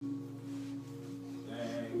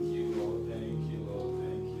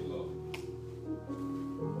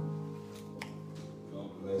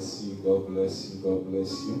you. God bless you. God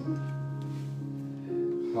bless you.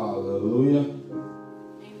 Hallelujah. Amen.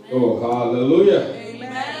 Oh, hallelujah.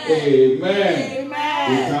 Amen. Amen. Amen.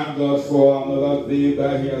 We thank God for another day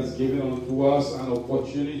that He has given unto us, an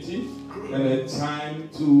opportunity and a time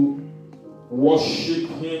to worship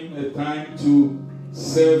Him, a time to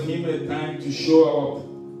serve Him, a time to show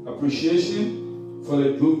our appreciation for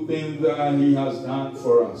the good things that He has done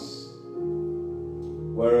for us.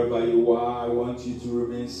 Wherever you are, I want you to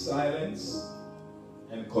remain silent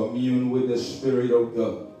and commune with the Spirit of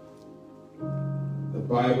God. The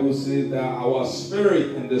Bible says that our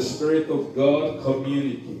spirit and the Spirit of God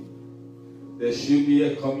communicate. There should be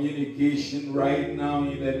a communication right now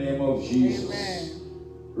in the name of Jesus. Amen.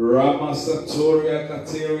 Rama Satoria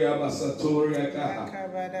Kateria Basatoria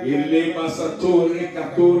Kaha Ile Masatoria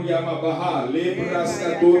Katoria Mabaha Lebras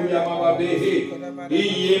Katoria Mababehe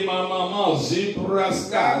Iye Mama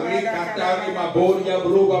Zibraska Rekatari Maboria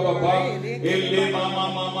Bruba Baba Ile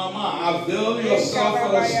Mama avail yourself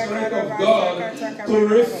for the Spirit of God to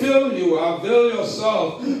refill you. Avail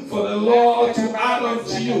yourself for the Lord to add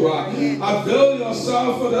unto you. Avail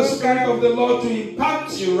yourself for the Spirit of the Lord to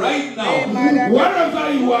impact you right now.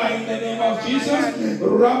 Wherever you are, in the name of Jesus,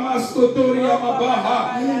 Ramas Kotoria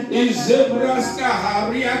Mabaha, Izebraska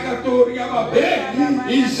Haria Katoria Mabe,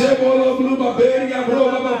 Izebolo Blubaberia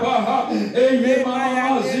Broba Babaha, Eye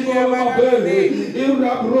Mama Zibolo Mabe,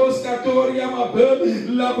 Irabros Katoria Mabe,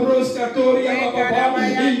 Labros Katoria Mababa,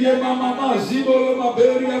 Iye Mama Zibolo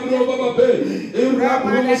Maberia Broba Babe,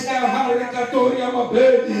 Irabros Kahari Katoria Mabe,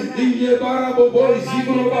 Iye Barabobo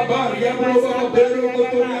Zibolo Babaria Broba Baberio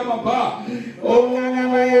Kotoria Maba. Oh, what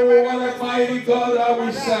a mighty God that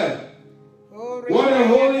we serve. What a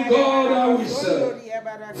holy God that we serve.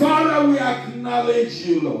 Father, we acknowledge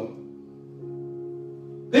you, Lord.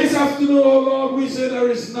 This afternoon, oh Lord, we say there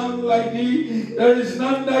is none like thee. There is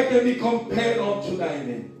none that can be compared unto thy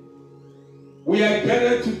name. We are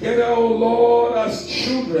gathered together, oh Lord, as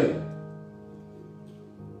children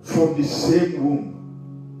from the same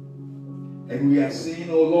womb. And we are saying,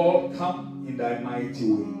 oh Lord, come in thy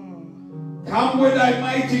mighty way. Come with thy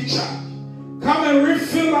mighty charge. Come and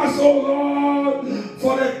refill us, O Lord,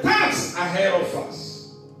 for the task ahead of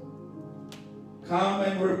us. Come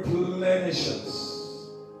and replenish us.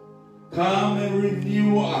 Come and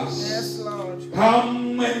renew us. Yes, Lord.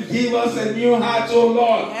 Come and give us a new heart, O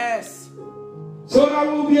Lord. Yes. So that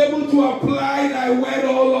we'll be able to apply thy word,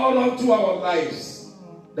 O Lord, unto our lives,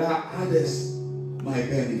 that others might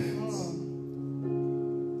benefit.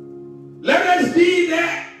 Let us be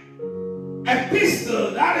there.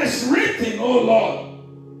 Epistle that is written, O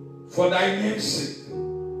Lord, for thy name's sake,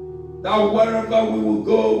 that wherever we will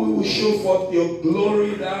go, we will show forth your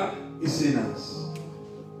glory that is in us.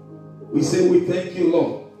 We say we thank you,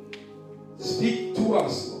 Lord. Speak to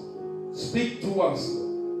us, Lord. Speak to us,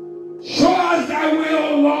 Lord. Show us thy way,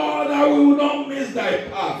 O Lord, that we will not miss thy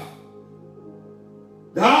path.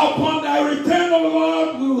 That upon thy return, O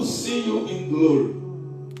Lord, we will see you in glory.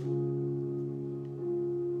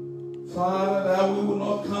 Father, that we will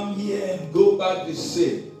not come here and go back the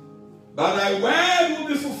same, but thy word will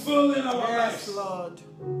be fulfilled in our lives. Yes, Lord.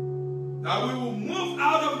 That we will move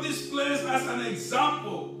out of this place as an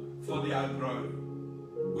example for their glory.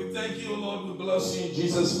 We thank you, Lord. We bless you in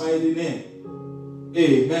Jesus' mighty name.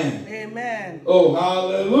 Amen. Amen. Oh,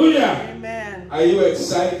 hallelujah. Amen. Are you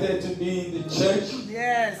excited to be in the church?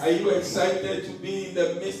 Yes. Are you excited to be in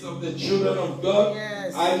the midst of the children of God?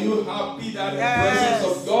 Yes. Are you happy that Yes. the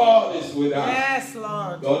presence of God is with us? Yes,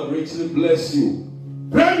 Lord. God richly bless you.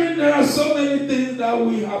 Brethren, there are so many things that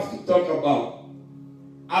we have to talk about.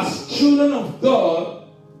 As children of God,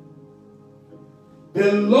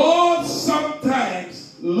 the Lord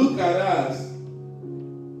sometimes look at us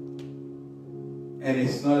and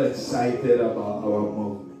is not excited about our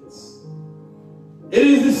movements. It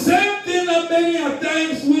is the same thing that many a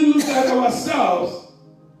times we look at ourselves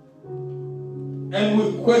and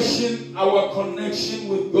we question our connection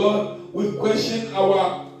with God. We question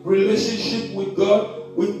our relationship with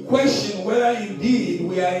God. We question whether indeed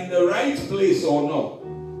we are in the right place or not.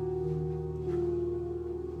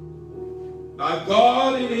 But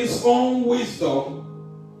God, in His own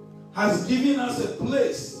wisdom, has given us a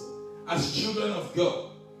place as children of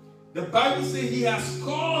God. The Bible says He has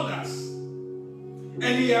called us and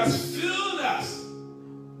He has filled us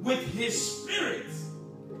with His Spirit,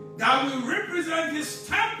 that we represent His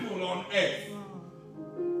temple on earth.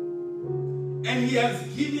 And He has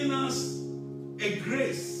given us a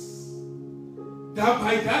grace, that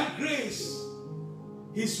by that grace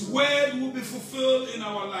His word will be fulfilled in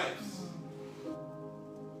our lives.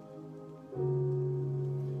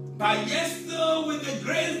 But yet still still with the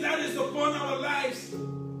grace that is upon our lives,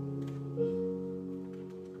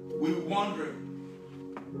 we wonder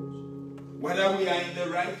whether we are in the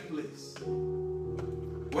right place,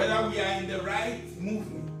 whether we are in the right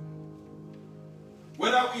movement,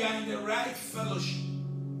 whether we are in the right fellowship,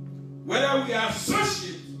 whether we are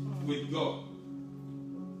associated with God.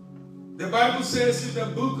 The Bible says in the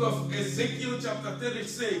book of Ezekiel chapter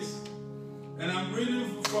 36, and I'm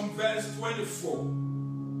reading from verse 24.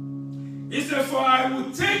 It says, "For I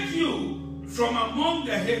will take you from among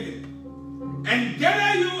the heathen and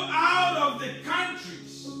gather you out of the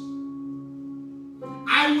countries.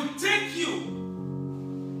 I will take you.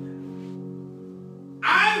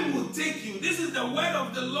 I will take you." This is the word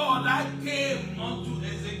of the Lord that came unto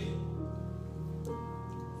Ezekiel.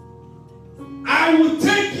 "I will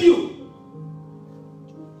take you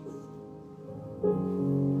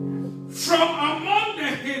from among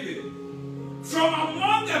the heathen, from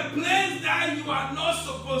among the place that you are not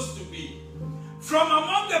supposed to be, from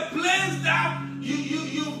among the place that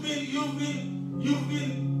you've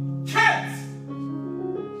been kept.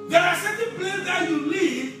 There are certain places that you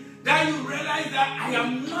live that you realize that I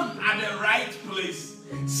am not at the right place.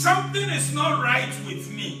 Something is not right with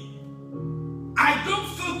me. I don't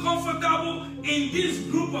feel comfortable in this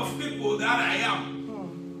group of people that I am.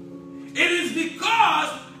 It is because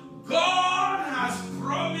God has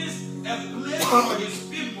promised a place for his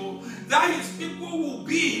people that his people will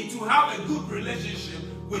be to have a good relationship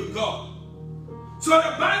with God. So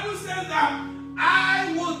the Bible says that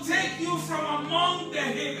I will take you from among the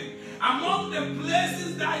heathen, among the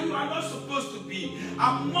places that you are not supposed to be,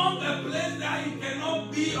 among the places that you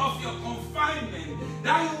cannot be of your confinement,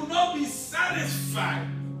 that you will not be satisfied,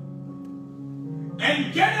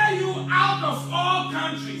 and gather you out of all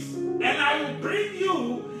countries, and I will bring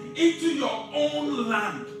you into your own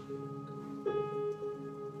land."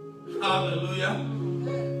 Hallelujah.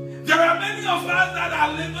 There are many of us that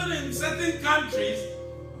are living in certain countries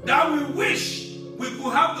that we wish we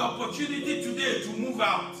could have the opportunity today to move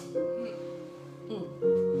out.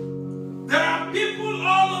 There are people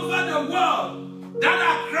all over the world that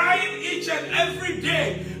are crying each and every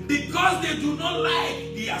day because they do not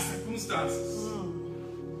like their circumstances.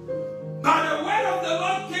 But the word of the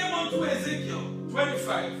Lord came unto Ezekiel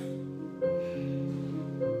 25.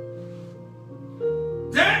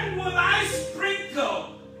 "Then will I sprinkle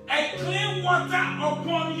a clean water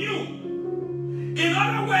upon you." In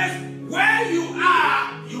other words, where you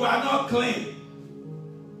are not clean.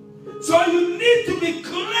 So you need to be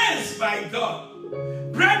cleansed by God.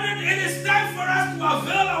 Brethren, it is time for us to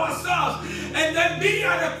avail ourselves and then be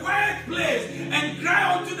at a quiet place and cry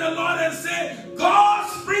unto the Lord and say, "God,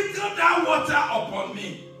 sprinkle that water upon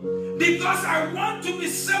me, because I want to be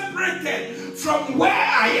separated from where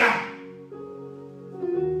I am."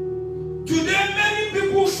 Today, many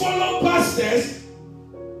people follow pastors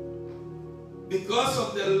because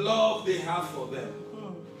of the love they have for them,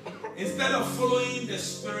 instead of following the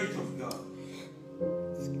Spirit of God.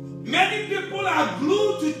 Many people are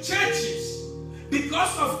glued to churches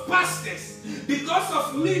because of pastors, because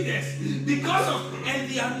of leaders, and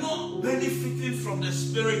they are not benefiting from the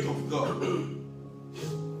Spirit of God.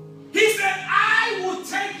 He said, "I will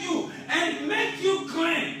take you and make you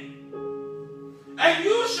clean, and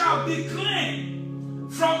you shall be clean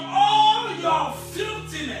from all your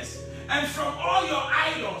filthiness, and from all your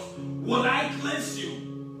idols will I cleanse you."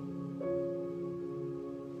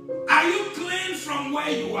 Are you clean from where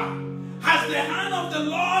you are? Has the hand of the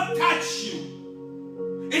Lord touched you?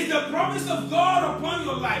 Is the promise of God upon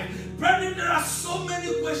your life? Brethren, there are so many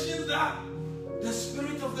questions that the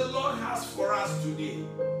Spirit of the Lord has for us today.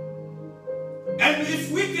 And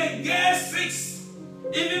if we can get 6,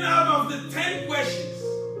 even out of the 10 questions,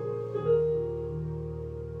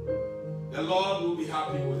 the Lord will be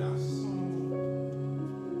happy with us.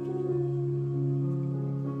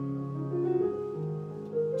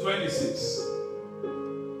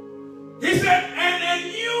 He said, "And a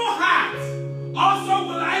new heart also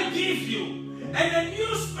will I give you, and a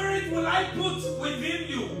new spirit will I put within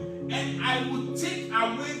you, and I will take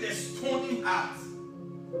away the stony heart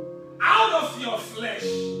out of your flesh,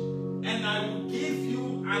 and I will give you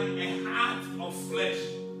a heart of flesh."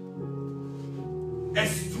 A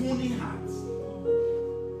stony heart,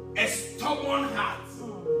 a stubborn heart,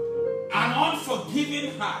 an unforgiving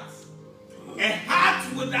heart, a heart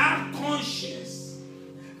without conscience.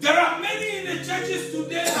 There are many in the churches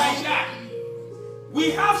today like that. We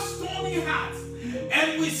have stony hearts,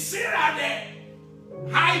 and we sit at the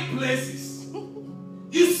high places.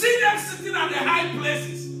 You see them sitting at the high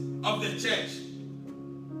places of the church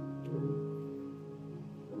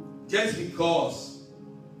just because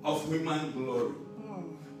of human glory.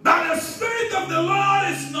 But the Spirit of the Lord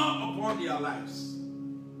is not upon their lives.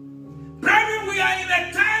 Brethren, we are in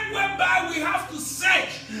a time whereby we have to search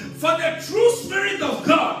for the true Spirit of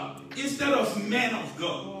God instead of men of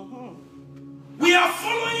God. We are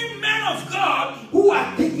following men of God who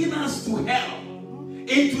are taking us to hell,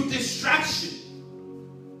 into distraction.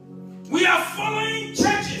 We are following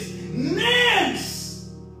churches, names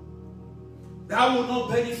that will not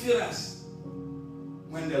benefit us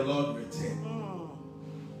when the Lord returns.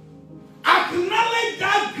 Acknowledge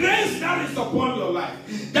that grace that is upon your life.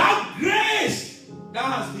 That grace that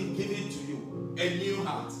has been given to you. A new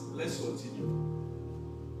heart. Let's continue.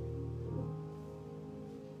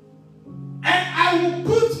 And I will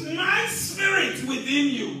put my spirit within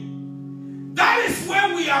you. That is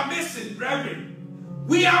where we are missing, brethren.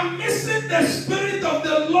 We are missing the Spirit of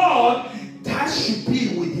the Lord that should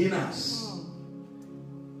be within us.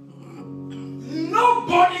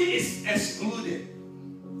 Nobody is excluded.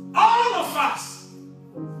 All of us.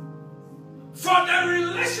 For the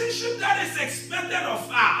relationship that is expected of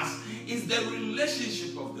us is the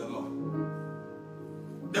relationship of the Lord.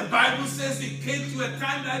 The Bible says it came to a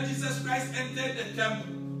time that Jesus Christ entered the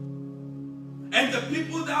temple. And the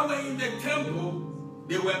people that were in the temple,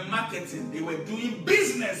 they were marketing. They were doing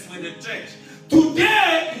business with the church.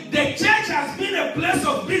 Today, the church has been a place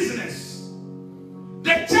of business.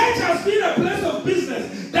 The church has been a place of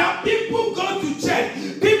business. That people go to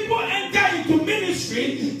church. People enter into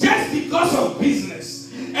ministry just because of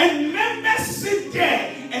business. And members sit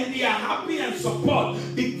there and they are happy and support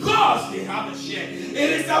because they have a share. It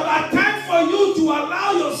is about time for you to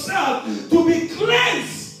allow yourself to be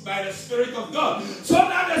cleansed by the Spirit of God, so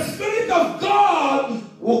that the Spirit of God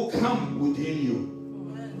will come within you.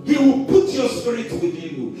 He will put your spirit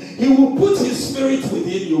within you. He will put his spirit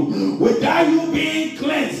within you. Without you being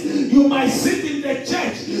cleansed, you might sit in the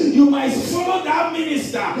church. You might follow that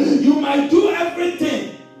minister. You might do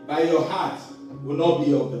everything. But your heart will not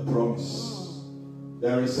be of the promise.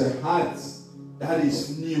 There is a heart that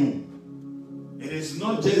is new. It is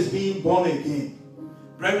not just being born again.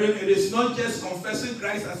 Brethren, it is not just confessing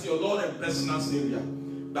Christ as your Lord and personal Savior.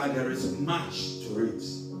 But there is much to it.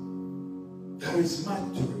 There is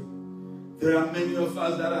much to it. There are many of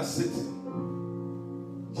us that are sitting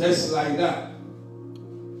just like that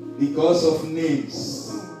because of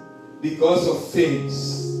names, because of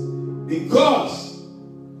things, because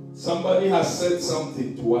somebody has said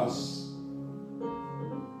something to us.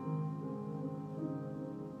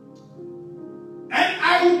 And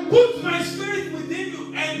I will put my spirit within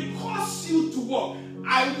you and cause you to walk.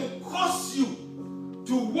 I will cause you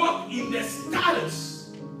to walk in the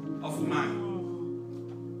status of man.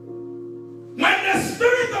 When the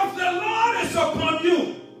Spirit of the Lord is upon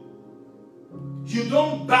you, you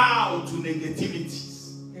don't bow to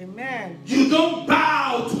negativities. Amen. You don't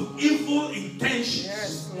bow to evil intentions.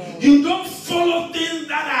 Yes, Lord. You don't follow things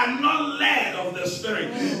that are not led of the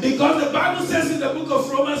Spirit. Because the Bible says in the book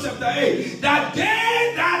of Romans chapter 8, that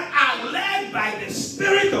they that are led by the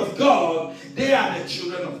Spirit of God, they are the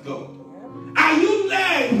children of God. Are you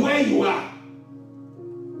led where you are?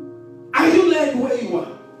 Are you led where you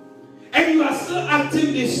are? And you are still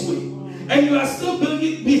acting this way. And you are still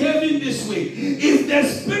behaving this way. Is the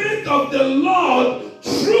Spirit of the Lord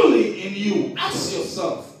truly in you? Ask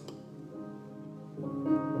yourself.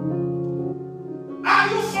 Are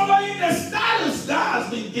you following the status that has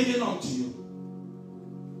been given unto you?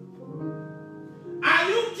 Are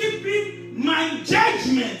you keeping my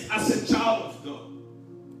judgment as a child of God?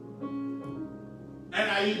 And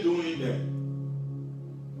are you doing that?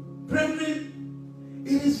 Brethren,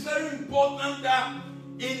 it is very important that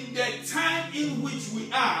in the time in which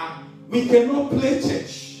we are, we cannot play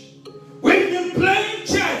church. We've been playing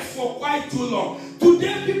church for quite too long.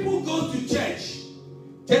 Today people go to church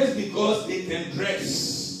just because they can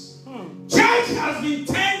dress. Church has been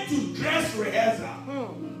turned to dress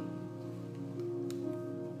rehearsal.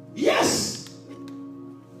 Yes.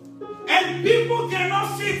 And people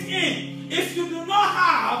cannot fit in. If you do not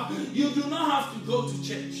have, you do not have to go to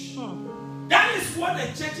church. That is what the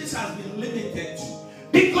churches have been limited to.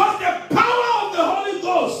 Because the power of the Holy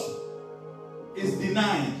Ghost is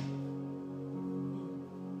denied.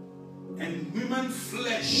 And human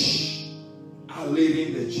flesh are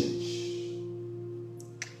leading the church.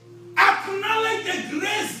 Acknowledge the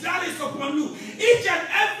grace that is upon you. Each and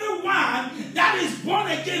every one that is born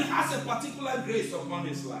again has a particular grace upon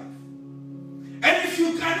his life. And if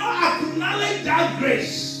you cannot acknowledge that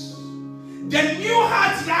grace, the new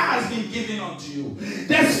heart that has been given unto you,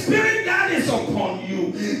 the Spirit that is upon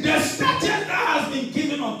you, the stature that has been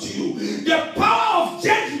given unto you, the power of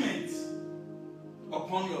judgment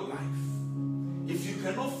upon your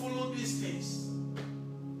cannot follow these things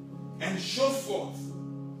and show forth,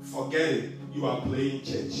 forget it. You are playing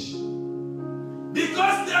church.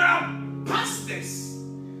 Because there are pastors,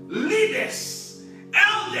 leaders,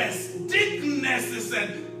 elders, deaconesses,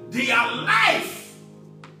 and their life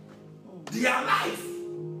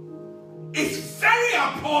is very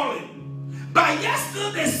appalling. But yet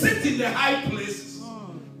still they sit in the high places.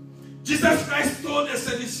 Jesus Christ told the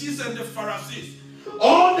Sadducees and the Pharisees,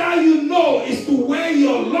 all that you know is to wear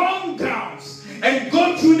your long gowns and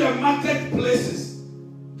go through the marketplaces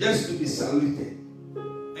just to be saluted.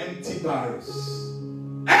 Empty barrels.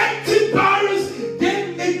 Empty barrels,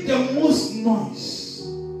 they make the most noise.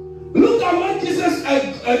 Look at what Jesus,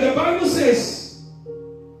 the Bible says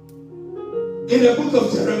in the book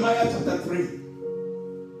of Jeremiah chapter 3.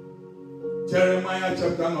 Jeremiah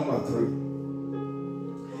chapter number 3.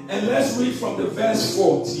 And let's read from the verse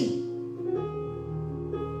 14.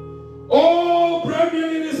 Oh, brethren,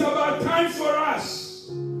 it is about time for us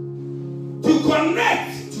to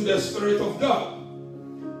connect to the Spirit of God.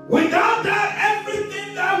 Without that,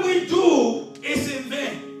 everything that we do is in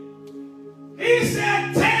vain. He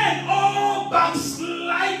said, turn all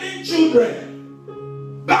backsliding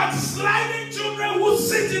children. Backsliding children who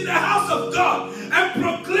sit in the house of God and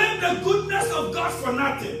proclaim the goodness of God for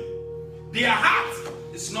nothing. Their heart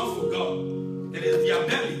is not for God. It is their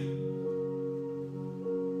belly.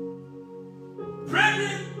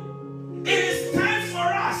 Brethren, it is time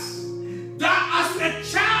for us that as a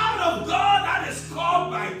child of God that is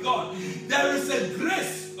called by God, there is a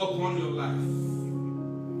grace upon your life.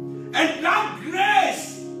 And that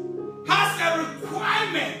grace has a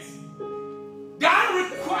requirement. That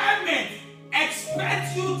requirement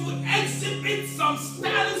expects you to exhibit some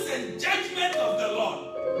status and judgment of the Lord.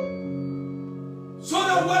 So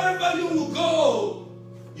that wherever you will go,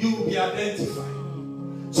 you will be identified.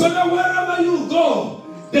 So that wherever you go,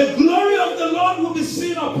 the glory of the Lord will be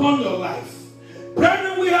seen upon your life.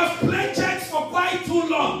 Brethren, we have played church for quite too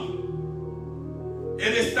long.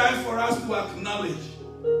 It is time for us to acknowledge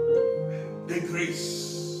the grace.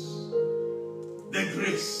 The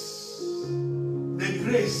grace. The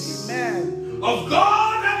grace, amen, of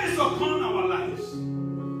God that is upon our lives.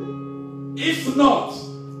 If not,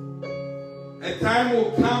 a time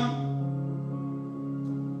will come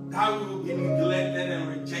that we will be neglected and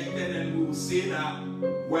rejected, and we will say that,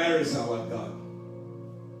 where is our God?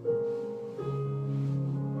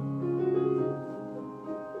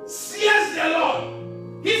 Says the Lord.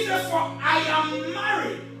 He said, for I am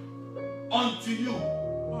married unto you.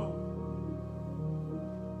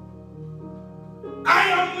 I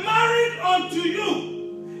am married unto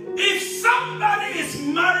you. If somebody is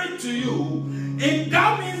married to you, and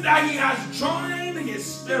that means that he has joined his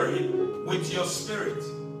spirit with your spirit,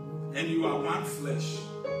 and you are one flesh.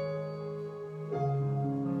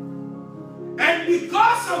 And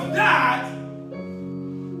because of that,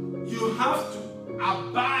 you have to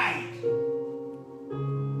abide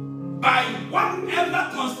by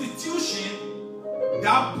whatever constitution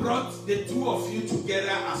that brought the two of you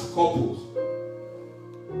together as couples.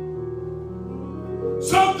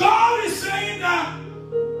 So God is saying that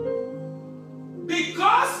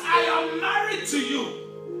because I am married to you,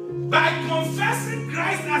 by confessing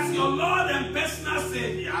Christ as your Lord and personal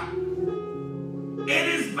Savior, it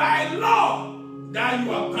is by law that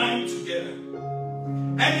you are bound together.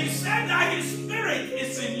 And he said that his spirit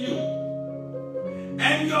is in you.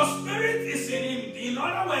 And your spirit is in him. In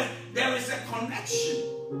other words, there is a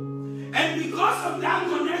connection. And because of that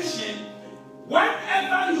connection,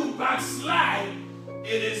 whenever you backslide,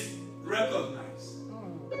 it is recognized.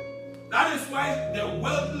 That is why the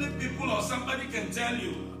worldly people or somebody can tell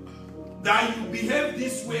you that you behave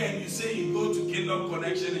this way and you say you go to Kingdom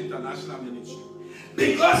Connection International Ministry.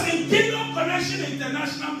 Because in Kingdom Connection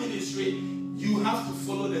International Ministry, you have to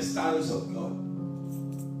follow the styles of God.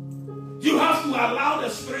 You have to allow the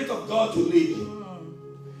Spirit of God to lead you.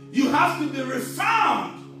 You have to be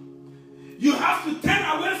refound. You have to turn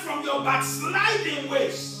away from your backsliding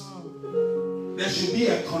ways. There should be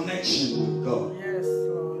a connection with God. Yes,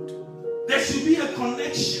 Lord. There should be a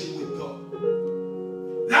connection with God.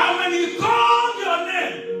 Now when he called your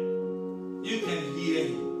name, you can hear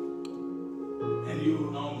him. And you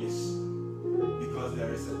will not miss. Because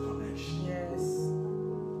there is a connection. Yes.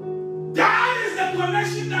 That is the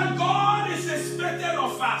connection that God is expected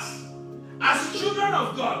of us as children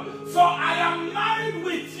of God. For I am married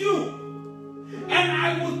with you, and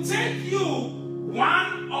I will take you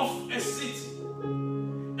one of a city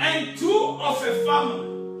and two of a family,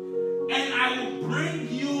 and I will bring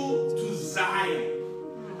you to Zion.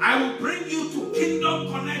 I will bring you to Kingdom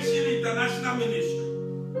Connection International Ministry.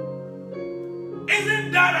 Isn't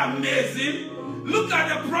that amazing? Look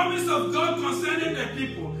at the promise of God concerning the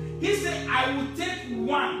people. He said, I will take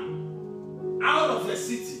one out of the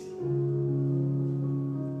city.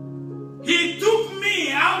 He took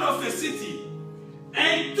me out of the city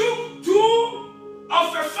and took two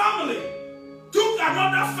of a family, took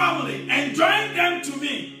another family and joined them to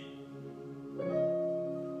me.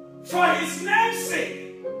 For his name's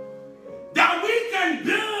sake, that we can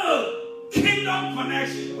build kingdom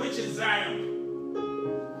connection, which is Zion.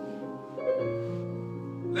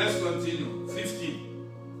 Let's continue. 15.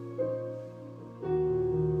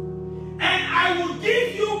 And I will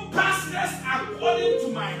give you pastors according to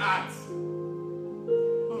my heart.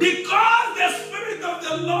 Because the Spirit of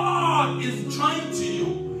the Lord is joined to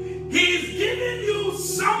you, He is giving you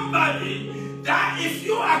somebody that if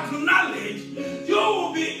you acknowledge, you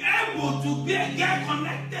will be able to get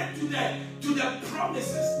connected to the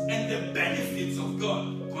promises and the benefits of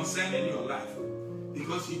God concerning your life.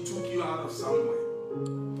 Because He took you out of somewhere.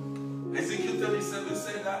 Ezekiel 37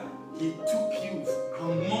 said that He took you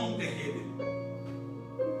among the hidden.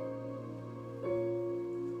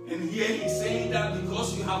 And here He's saying that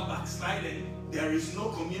because you have backslided, there is no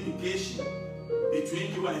communication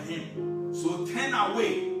between you and Him. So turn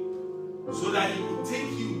away so that He will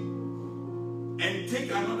take you and take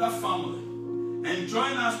another family and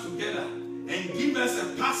join us together and give us a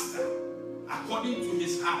pastor according to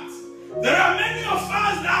His heart. There are many of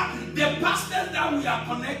us that the pastors that we are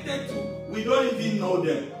connected to, we don't even know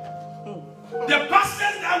them. The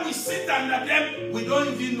pastors that we sit under them, we don't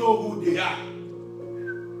even know who they are.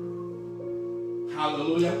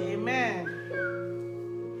 Hallelujah. Amen.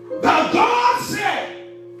 But God said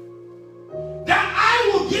that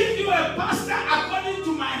I will give you a pastor according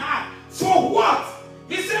to my heart. For what?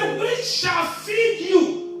 He said, which shall feed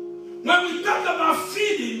you. When we talk about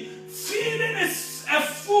feeding, feeding is a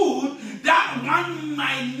food that one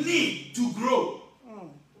might need to grow.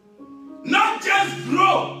 Not just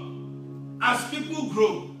grow as people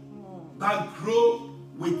grow, but grow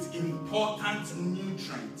with important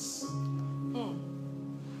nutrients.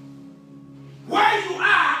 Where you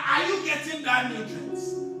are you getting that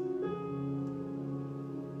nutrients?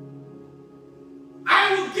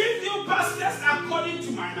 I will give you pastors according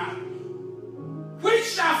to my heart, which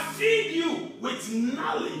shall feed you with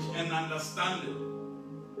knowledge and understanding.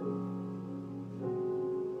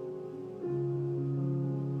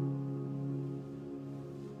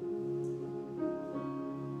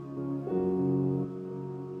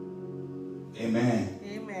 Amen.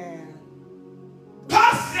 Amen.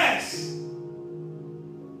 Pastors,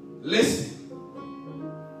 listen.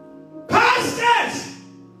 Pastors,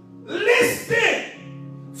 listen.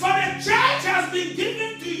 For the church has been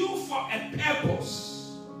given to you for a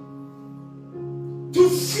purpose. To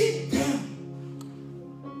feed them.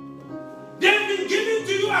 They've been given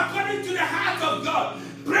to you according to the heart of God.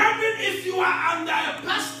 Brethren, if you are under a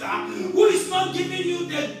pastor who is not giving you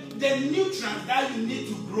the nutrients that you need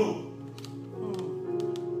to grow,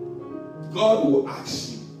 God will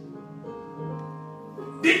ask you.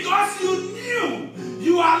 Because you knew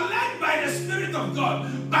you are led by the Spirit of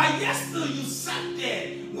God, but yet still you sat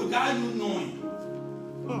there without you knowing.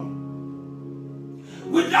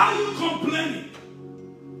 Without you complaining.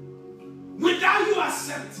 Without you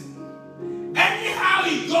accepting. Anyhow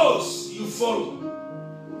it goes, you follow.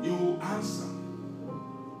 You will answer.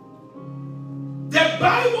 The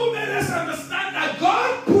Bible made us understand that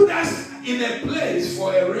God put us in a place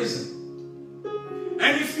for a reason.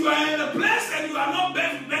 And if you are in a place and you are not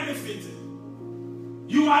benefiting,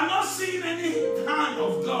 you are not seeing any hand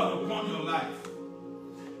of God upon your life,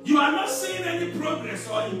 you are not seeing any progress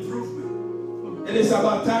or improvement, it is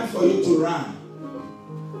about time for you to run.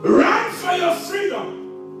 Run for your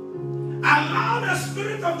freedom. Allow the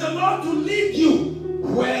Spirit of the Lord to lead you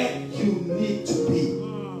where you need to be.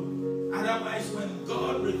 Otherwise, when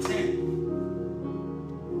God returns,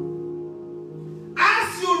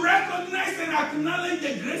 as you recognize and acknowledge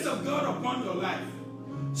the grace of God upon your life,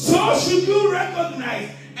 so should you recognize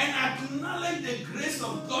and acknowledge the grace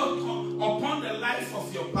of God upon the life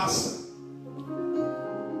of your pastor.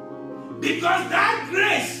 Because that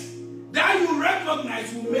grace that you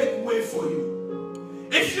recognize will make way for you.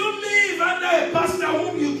 If you live under a pastor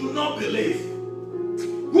whom you do not believe,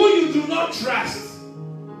 who you do not trust,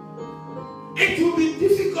 it will be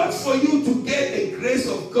difficult for you to get the grace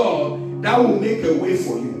of God that will make a way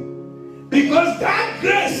for you. Because that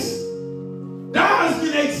grace that has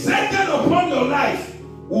been exerted upon your life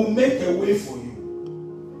will make a way for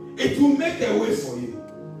you. It will make a way for you.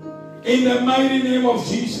 In the mighty name of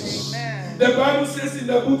Jesus. Amen. The Bible says in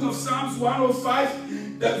the book of Psalms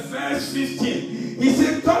 105, the verse 15, he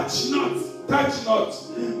said, touch not touch not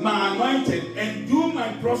my anointed, and do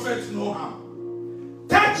my prophet no harm.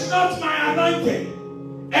 Touch not my anointed,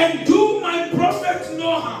 and do my prophet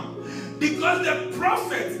no harm. Because the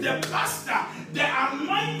prophet, the pastor, the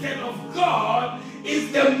anointed of God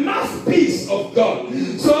is the mouthpiece of God.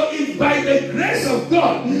 So it's by the grace of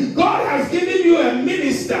God, God has given you a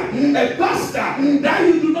minister, a pastor that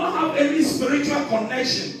you do not have any spiritual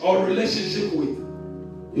connection or relationship with.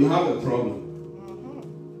 You have a problem.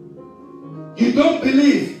 You don't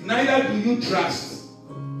believe, neither do you trust.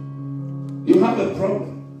 You have a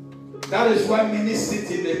problem. That is why many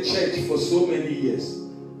sit in the church for so many years,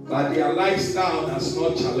 but their lifestyle has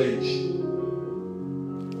not challenged.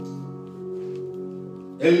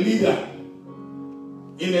 A leader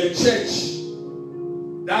in a church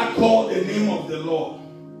that called the name of the Lord,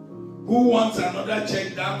 who wants another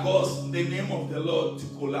church that calls the name of the Lord to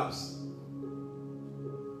collapse?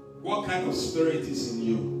 What kind of spirit is in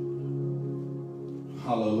you?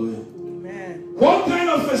 Hallelujah. Amen. What kind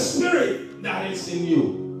of a spirit that is in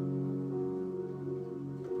you?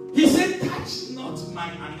 He said, touch not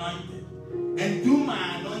my anointed, and do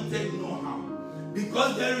my anointed no harm.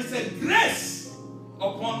 Because there is a grace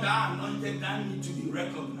upon that anointed that need to be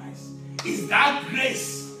recognized. Is that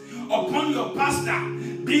grace upon your pastor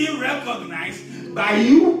being recognized by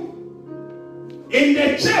you? In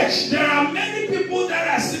the church, there are many people that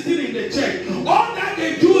are sitting in the church. All that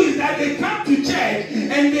they do is that they come to church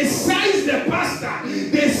and they size the pastor,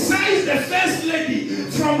 they size the first lady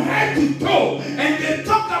from head to toe, and they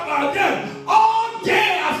talk about them all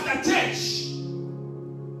day after church.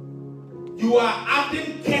 You are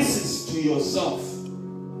adding curses to yourself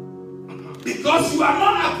because you are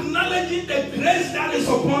not acknowledging the grace that is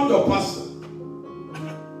upon your pastor.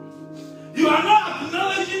 You are not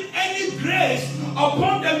acknowledging any grace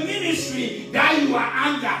upon the ministry that you are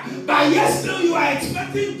under. But yet still you are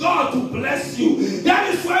expecting God to bless you.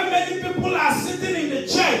 That is why many people are sitting in the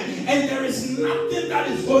church and there is nothing that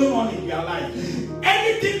is going on in their life.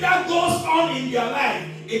 Anything that goes on in their life,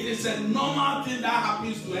 it is a normal thing that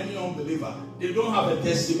happens to any unbeliever. They don't have a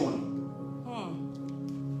testimony.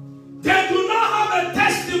 They do not have a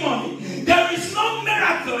testimony. There is no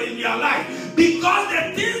miracle in their life because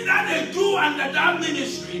the things that they do under that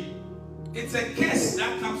ministry, it's a curse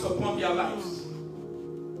that comes upon their lives.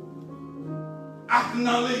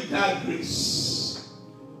 Acknowledge that grace.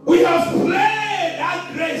 We have played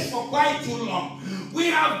that grace for quite too long. We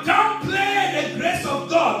have downplayed the grace of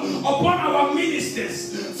God upon our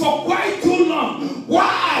ministers for quite too long.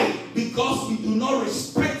 Why? Because we do not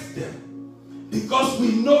respect them. Because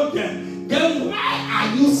we know them. Then why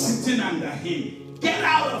are you sitting under him? Get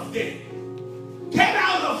out of there. Get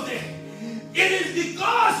out of there. It is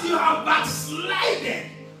because you have backslided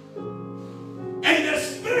and the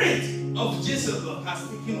spirit of Jezebel has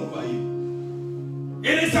taken over you.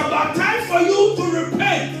 It is about time for you to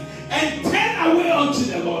repent and turn away unto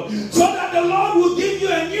the Lord so that the Lord will give you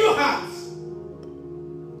a new heart.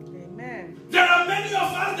 Amen. There are many of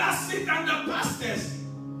us that sit under pastors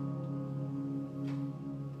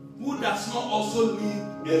who does not also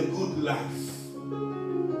live a good life.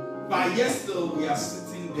 But yet still we are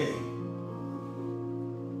sitting there.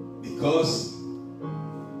 Because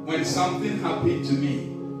when something happened to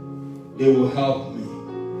me, they will help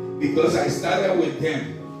me. Because I started with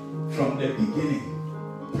them from the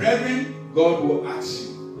beginning. Brethren, God will ask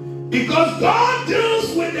you. Because God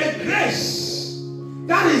deals with the grace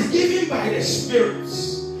that is given by the Spirit.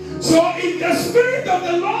 So if the Spirit of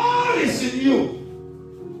the Lord is in you,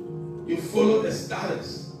 you follow the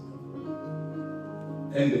status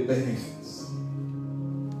and the benefits.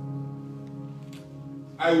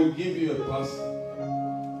 I will give you a pastor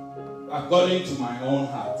according to my own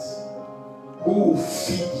heart, who will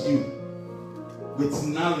feed you with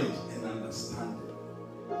knowledge and understanding.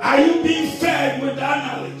 Are you being fed with that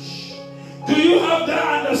knowledge? Do you have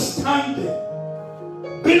that understanding?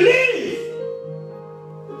 Believe.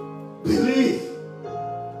 Believe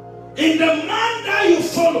in the man that you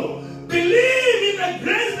follow. Believe in the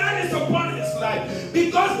grace that is upon his life.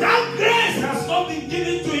 Because that grace has not been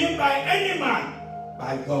given to him by any man,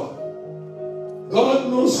 by God. God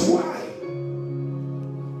knows why.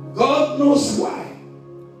 God knows why.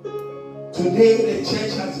 Today the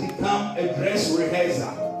church has become a dress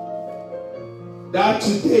rehearsal. That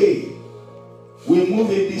today we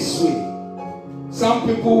move it this way. Some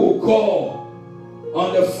people will call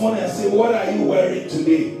on the phone and say, what are you wearing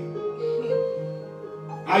today?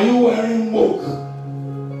 Are you wearing moke?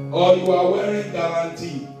 Or you are wearing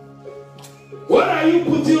guarantee? What are you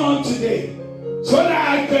putting on today? So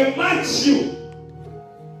that I can match you.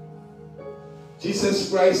 Jesus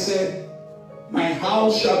Christ said, My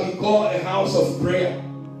house shall be called a house of prayer,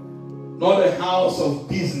 not a house of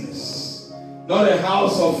business, not a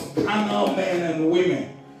house of carnal men and women,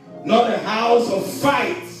 not a house of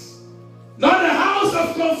fights, not a house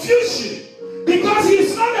of confusion, because he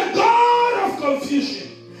is not a God of confusion.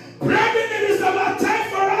 Brethren, it is about time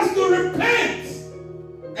for us to repent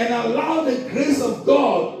and allow the grace of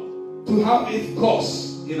God to have its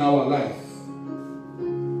course in our life.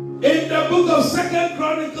 In the book of 2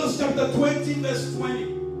 Chronicles chapter 20 verse 20.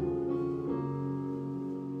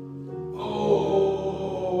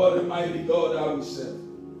 Oh, what a mighty God I will serve.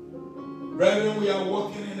 Brethren, we are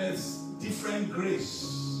walking in a different grace.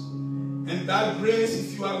 And that grace,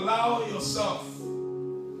 if you allow yourself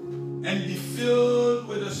and be filled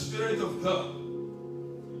with the Spirit of God,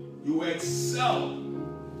 you will excel.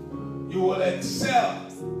 You will excel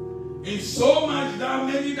in so much that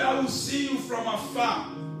many that will see you from afar,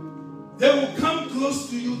 they will come close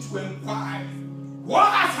to you to inquire,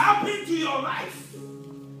 what has happened to your life?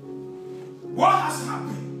 What has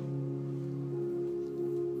happened?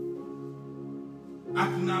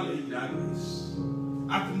 Acknowledge that grace.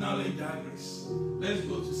 Acknowledge that grace. Let's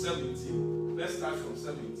go to 17. Let's start from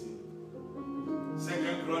 17.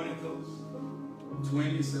 2 Chronicles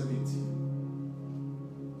 20:17.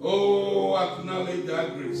 Oh, acknowledge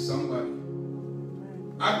that grace, somebody.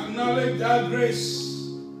 Acknowledge that grace.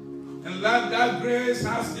 And let that grace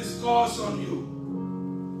has its course on you.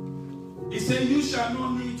 He said, you shall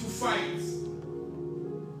not need to fight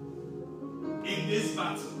in this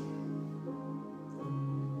battle.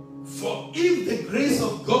 For if the grace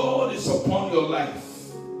of God is upon your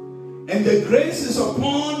life, and the grace is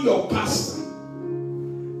upon your pastor,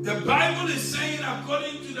 the Bible is saying,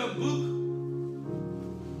 according to the book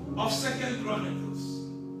of 2 Chronicles,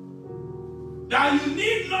 that you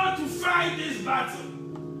need not to fight this battle.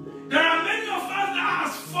 There are many of us that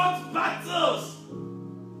has fought battles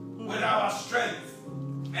with our strength,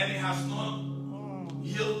 and it has not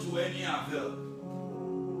yielded to any avail.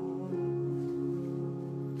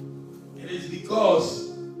 It is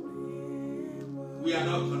because we are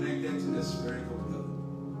not connected to the Spirit of God.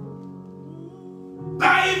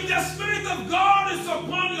 But if the Spirit of God is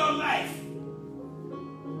upon your life,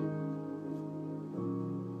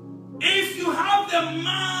 if you have the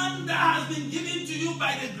man that has been given to you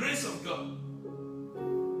by the grace of God,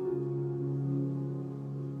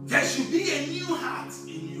 there should be a new heart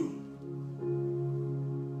in you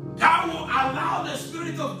that will allow the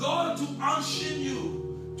Spirit of God to unction you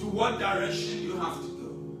to what direction you have to go.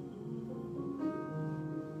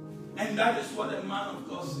 And that is what the man of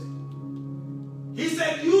God said. He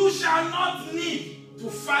said, you shall not need to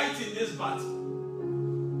fight in this battle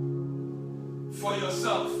for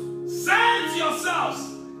yourself. Set yourselves,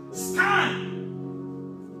 stand,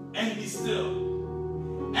 and be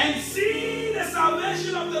still, and see the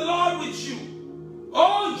salvation of the Lord with you,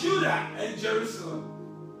 O Judah and Jerusalem.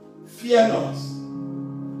 Fear not.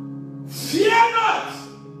 Fear not,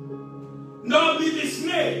 nor be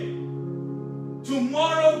dismayed.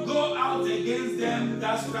 Tomorrow go out against them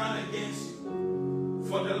that stand against you,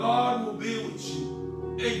 for the Lord will be with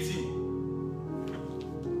you. 18.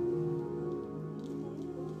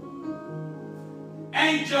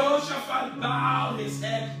 And Jehoshaphat bowed his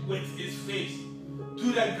head with his face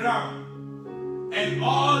to the ground, and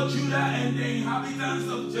all Judah and the inhabitants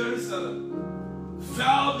of Jerusalem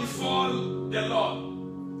fell before the Lord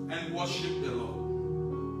and worshiped the Lord.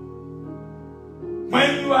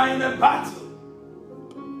 When you are in a battle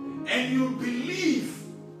and you believe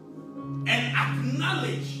and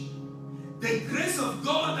acknowledge the grace of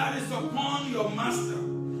God that is upon your master,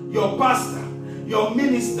 your pastor, your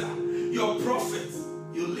minister, your prophet,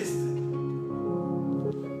 you listen.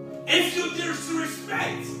 If you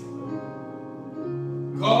disrespect,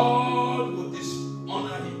 God will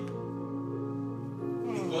dishonor him,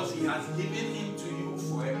 because he has given him to you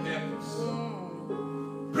for a purpose.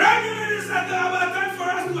 Brethren, it is about time for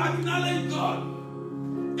us to acknowledge God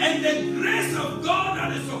and the grace of God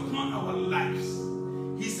that is upon our lives.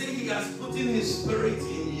 He said he has put in his Spirit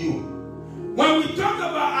in you. When we talk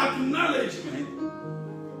about acknowledgement,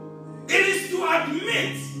 it is to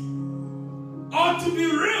admit or to be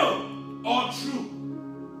real or true.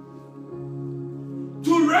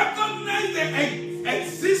 To recognize the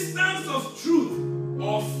existence of truth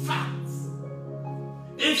or facts.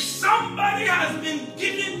 If somebody has been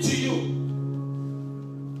given to you,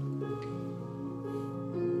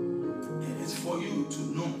 it is for you to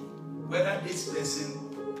know whether this person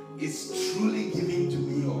is truly given to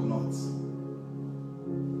me or not.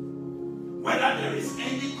 Whether there is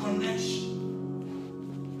any connection.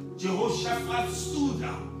 Jehoshaphat stood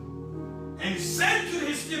up and said to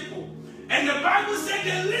his people, And the Bible said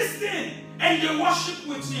they listened and they worshiped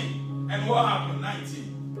with him. And what happened? 19.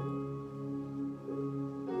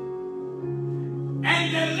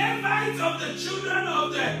 And the Levites of the children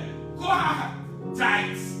of the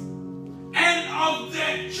Kohathites and of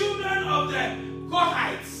the children of the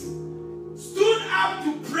Kohathites stood up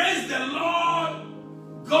to praise the Lord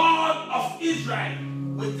God of Israel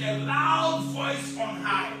with a loud voice on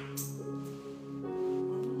high.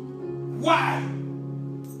 Why?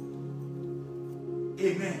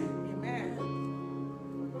 Amen. Amen.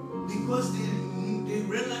 Because they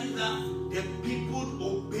realized that the people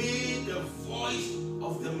obeyed the voice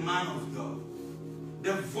of the man of God,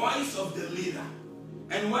 the voice of the leader.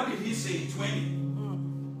 And what did he say? 20.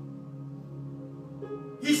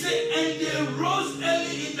 He said, and they rose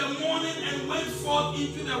early in the morning and went forth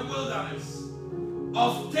into the wilderness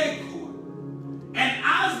of Tekoa. And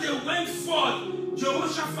as they went forth,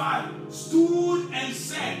 Jehoshaphat stood and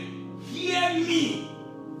said, hear me,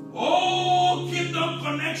 O Kingdom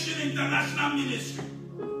Connection International Ministry.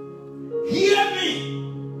 Hear me,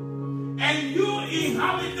 and you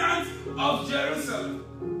inhabitants of Jerusalem.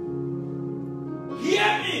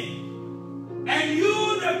 Hear me, and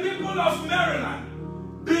you the people of Maryland.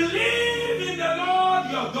 Believe in the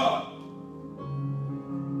Lord your God.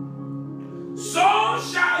 So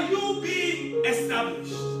shall you be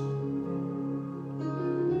established.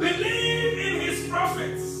 Believe in his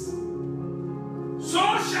prophets. So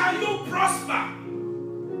shall you prosper.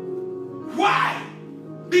 Why?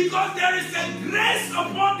 Because there is a grace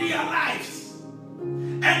upon their lives.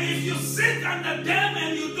 And if you sit under them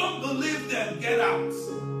and you don't believe them, get out.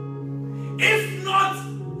 If not,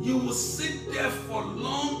 you will sit there for a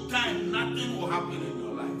long time. Nothing will happen in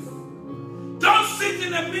your life. Don't sit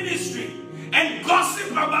in a ministry and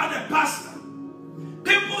gossip about the pastor.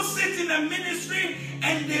 People sit in a ministry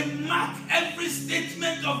and they mark every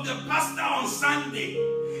statement of the pastor on Sunday.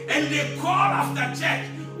 And they call after church.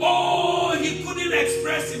 Oh, he couldn't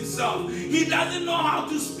express himself. He doesn't know how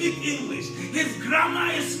to speak English. His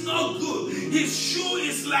grammar is not good. His shoe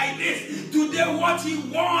is like this. Today what he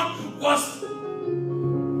wanted was...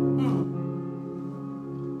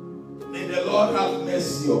 May the Lord have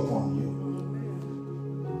mercy upon you.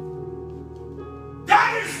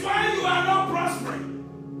 That is why you are not prospering.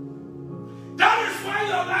 That is why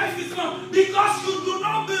your life is not... Because you do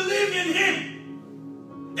not believe in him.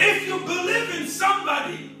 If you believe in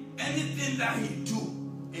somebody, anything that he do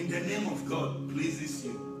in the name of God pleases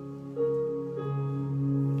you.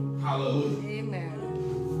 Hallelujah. Amen.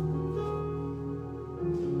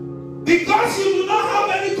 Because you do not have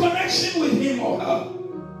any connection with him or her.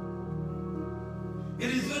 It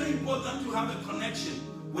is very important to have a connection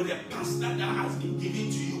with a pastor that has been given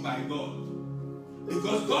to you by God.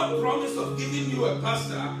 Because God promised of giving you a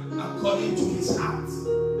pastor according to his heart.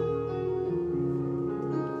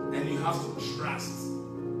 And you have to trust,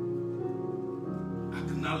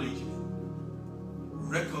 acknowledge him,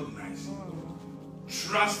 recognize him,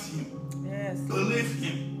 trust him, Yes. believe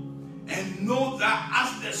him, and know that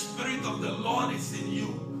as the Spirit of the Lord is in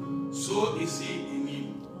you, so is he in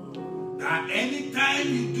you. That anytime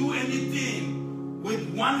you do anything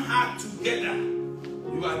with one heart together,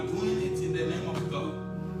 you are doing it in the name of God.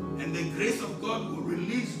 And the grace of God will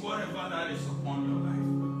release whatever that is upon your life.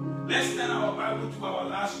 Let's turn our Bible to our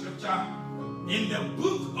last scripture in the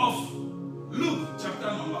book of Luke,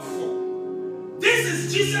 chapter number 4. This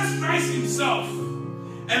is Jesus Christ himself.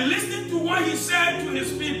 And listen to what he said to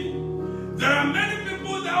his people. There are many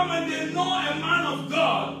people that when they know a man of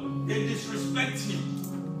God, they disrespect him.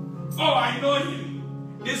 Oh, I know him.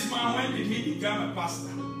 This man, when did he become a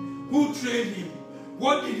pastor? Who trained him?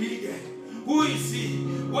 What did he get? Who is he?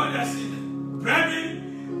 What does he do?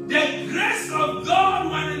 Brethren, the grace of God,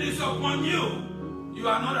 when it is upon you, you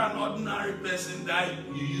are not an ordinary person that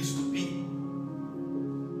you used to be.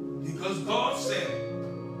 Because God said,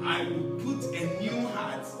 I will put a new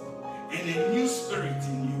heart and a new spirit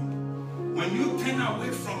in you. When you turn away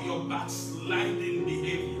from your backsliding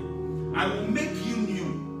behavior, I will make you new.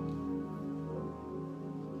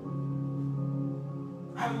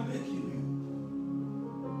 I will make you new.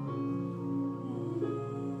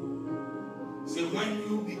 So when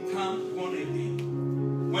you become born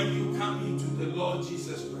again, when you come into the Lord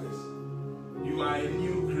Jesus Christ, you are a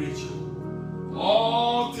new creature.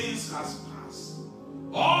 All things has passed.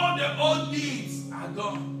 All the old deeds are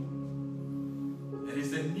gone. There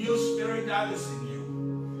is a new spirit that is in you.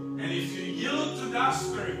 And if you yield to that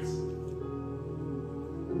spirit,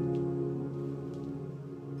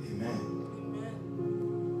 amen.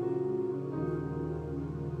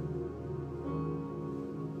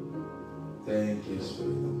 Thank you,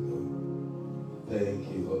 Spirit of God.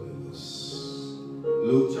 Thank you, Holy Ghost.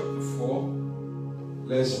 Luke chapter 4.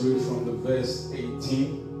 Let's read from the verse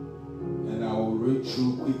 18. And I will read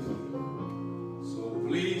through quickly. So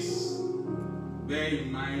please bear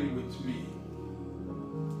in mind with me.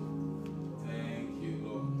 Thank you,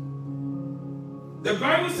 Lord. The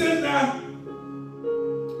Bible says that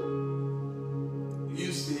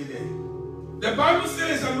you stay there. The Bible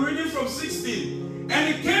says, I'm reading from 16.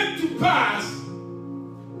 And it came to pass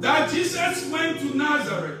that Jesus went to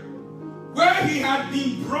Nazareth, where he had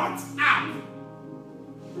been brought up.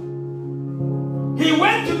 He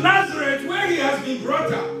went to Nazareth, where he has been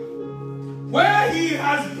brought up. Where he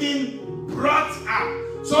has been brought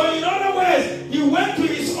up. So in other words, he went to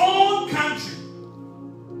his own country.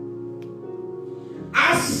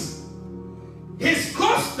 As his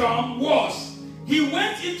custom was, he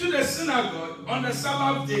went into the synagogue on the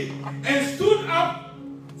Sabbath day and stood up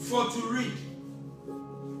to read.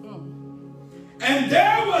 And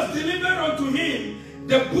there was delivered unto him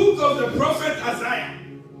the book of the prophet Isaiah.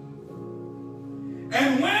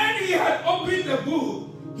 And when he had opened the book,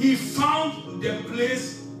 he found the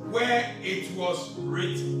place where it was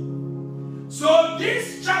written. So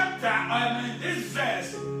this chapter, this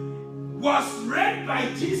verse, was read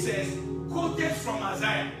by Jesus, quoted from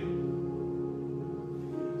Isaiah.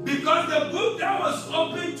 Because the book that was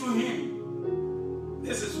opened to him,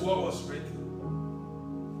 this is what was written.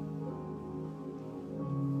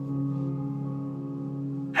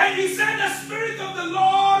 And he said, the Spirit of the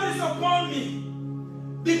Lord is upon me,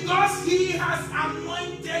 because he has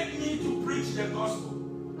anointed me to preach the gospel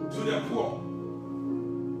to the poor.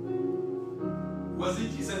 Was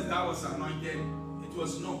it Jesus that was anointed? It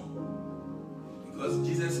was no. Because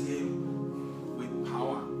Jesus came with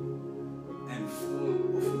power and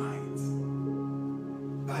full of might.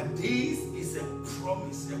 But this is a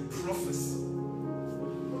promise, a prophecy,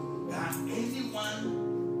 that anyone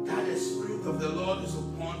that the Spirit of the Lord is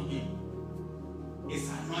upon him is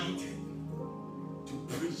anointed to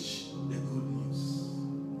preach the good news.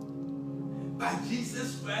 But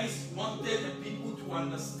Jesus Christ wanted the people to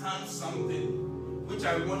understand something which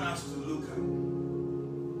I want us to look at.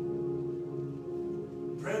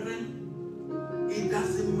 Brethren, it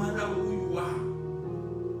doesn't matter who you are.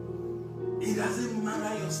 It doesn't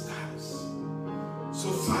matter your status. So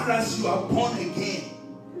far as you are born again,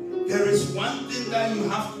 there is one thing that you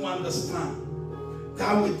have to understand.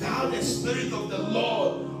 That without the Spirit of the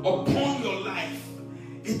Lord upon your life,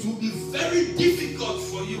 it will be very difficult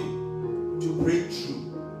for you to break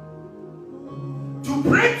through. To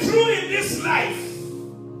break through in this life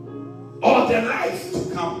or the life to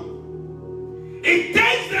come. It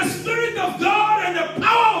takes the Spirit of God and the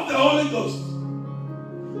power of the Holy Ghost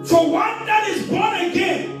for one that is born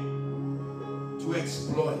again to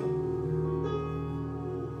exploit.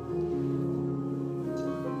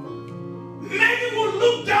 Many will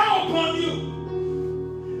look down upon you.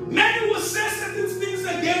 Many will say certain things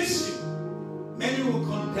against you. Many will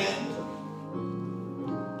condemn you.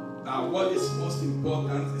 Now, what is most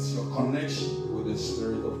important is your connection with the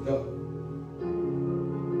Spirit of God.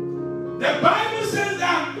 The Bible says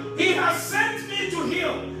that he has sent me to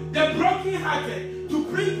heal the brokenhearted, to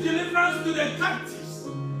bring deliverance to the captives,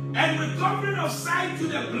 and recovering of sight to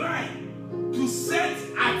the blind, to set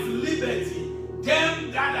at liberty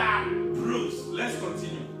them that are bruised. Let's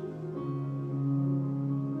continue.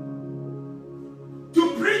 To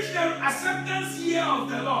preach the acceptance year of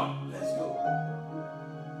the Lord. Let's go.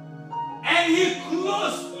 And he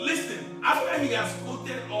closed, listen, after he has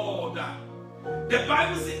quoted all that, the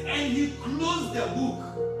Bible says, and he closed the book,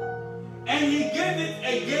 and he gave it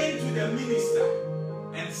again to the minister,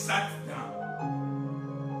 and sat down.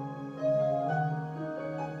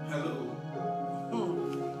 Hello.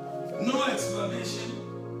 No explanation,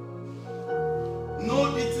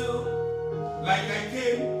 no detail. Like I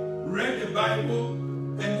came, read the Bible,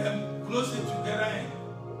 and then closed it together, and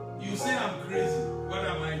you say I'm crazy. What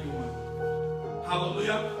am I doing?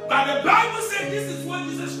 Hallelujah. But the Bible said this is what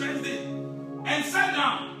Jesus Christ did, and sat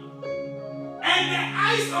down. And the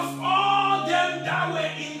eyes of all them that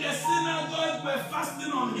were in the synagogue were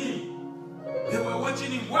fasting on him. They were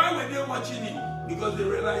watching him. Why were they watching him? Because they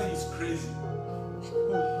realized he's crazy.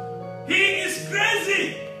 He is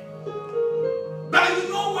crazy. But you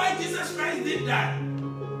know why Jesus Christ did that?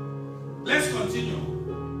 Let's continue.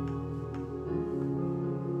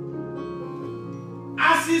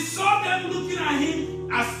 As he saw them looking at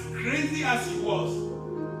him as crazy as he was,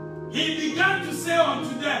 he began to say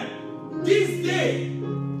unto them, this day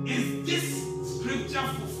is this scripture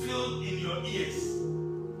fulfilled in your ears.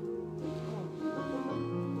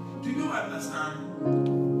 Do you understand?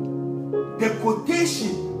 The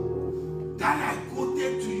quotation that I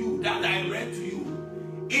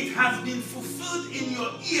it has been fulfilled in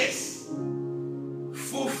your ears.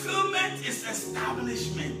 Fulfillment is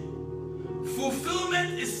establishment.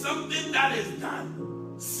 Fulfillment is something that is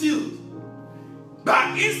done, sealed.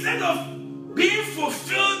 But instead of being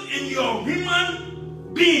fulfilled in your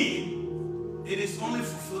human being, it is only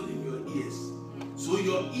fulfilled in your ears. So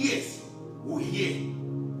your ears will hear,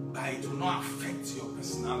 but it will not affect your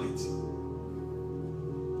personality.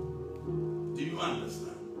 Do you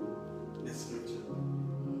understand the scripture?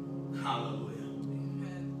 Hallelujah.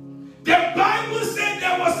 The Bible said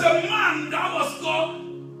there was a man that was called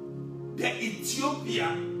the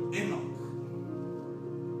Ethiopian Enoch.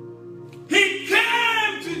 He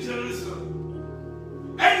came to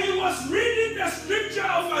Jerusalem and he was reading the scripture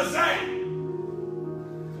of Isaiah.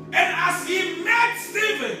 And as he met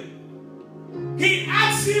Stephen, he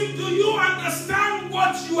asked him, do you understand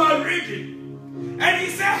what you are reading? And he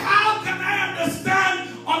said, how can I understand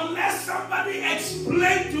unless somebody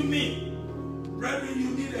explain to me? Brethren, you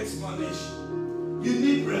need explanation. You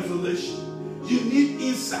need revelation. You need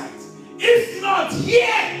insight. If not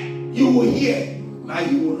here, you will hear,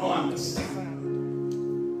 but you will not understand.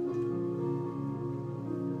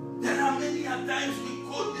 There are many a times we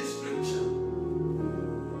quote this scripture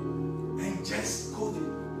and just quote it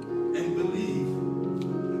and believe.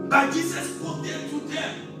 But Jesus quoted to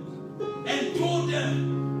them and told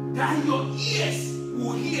them that your ears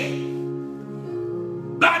will hear,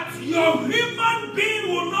 but your human being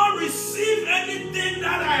will not receive anything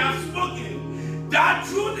that I have spoken. That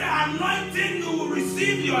through the anointing you will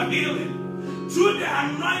receive your healing. Through the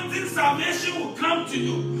anointing salvation will come to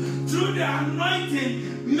you. Through the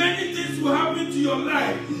anointing many things will happen to your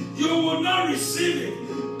life. You will not receive it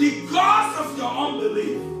because of your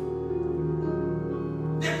unbelief.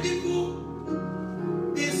 The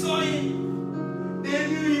people, they saw him. They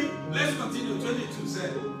knew him. Let's continue. 22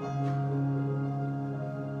 said.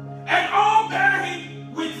 And all bear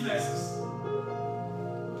him witnesses.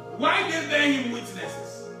 Why they bear him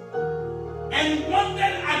witnesses? And wondered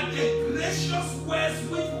at the gracious words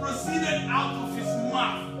which proceeded out of his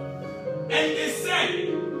mouth. And they said,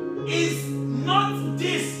 is not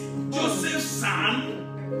this Joseph's son?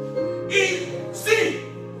 See,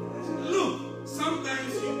 look,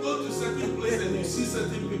 sometimes you go to certain places and you see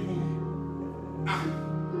certain people.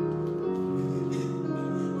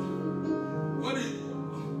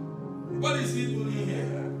 What is he doing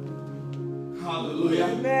here? Hallelujah.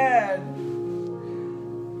 Amen.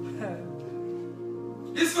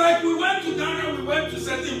 It's like we went to Ghana, we went to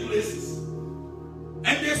certain places,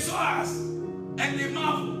 and they saw us, and they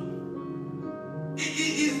marveled.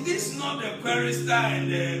 Is this not the chorister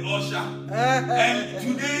and the usher? And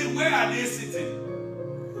today, where are they sitting?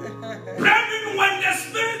 Brethren, when the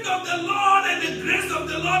Spirit of the Lord and the grace of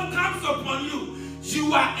the Lord comes upon you,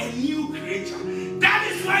 you are a new creature. That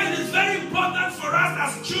is why it is very important for us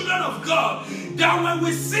as children of God that when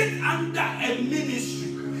we sit under a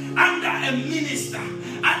ministry, under a minister,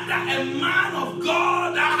 under a man of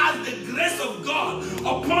God that has the grace of God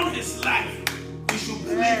upon his life, we should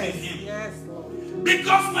believe in him. Yes, Lord.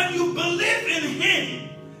 Because when you believe in him,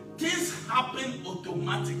 things happen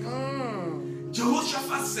automatically.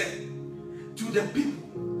 Jehoshaphat said to the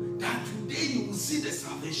people that today you will see the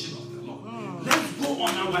salvation of the Lord. Let's go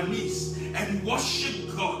on our knees and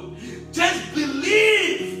worship God. Just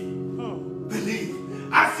believe. Believe.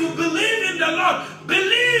 As you believe in the Lord,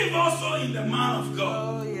 believe also in the man of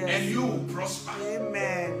God. Oh, yes. And you will prosper.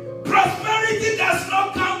 Amen. Prosperity does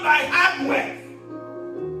not come by hard work.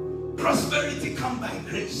 Prosperity comes by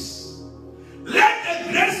grace. Let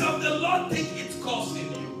the grace of the Lord take its course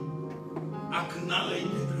in you. Acknowledge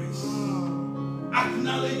the grace.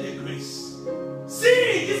 Acknowledge the grace.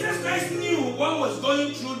 See, Jesus Christ knew what was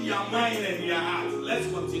going through their mind and their heart. Let's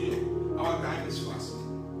continue. Our time is fast.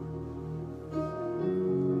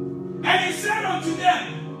 And he said unto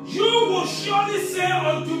them, you will surely say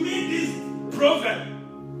unto me this proverb.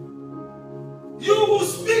 You will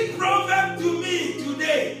speak proverb to me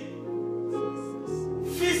today.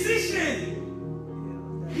 Physician,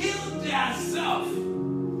 heal thyself.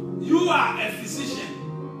 You are a physician.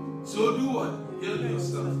 So do what? Heal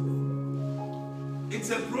yourself. It's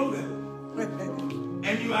a proverb.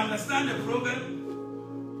 And you understand the proverb?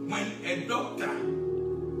 When a doctor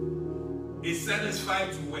is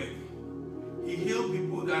satisfied to work, he heals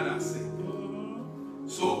people that are sick.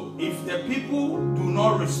 So if the people do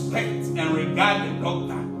not respect and regard the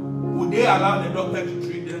doctor, would they allow the doctor to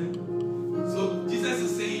treat them? So Jesus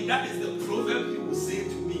is saying that is the proverb you will say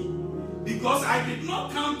to me. Because I did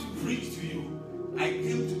not come to preach to you. I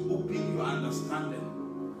came to open your understanding.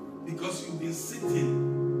 Because you've been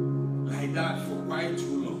sitting like that for quite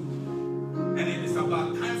too long. And it is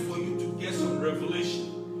about time for you to get some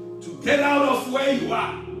revelation, to get out of where you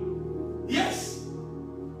are. Yes.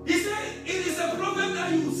 He said, it is a proverb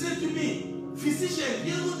that you say to me, physician,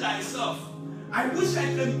 heal thyself. I wish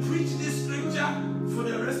I can preach this scripture for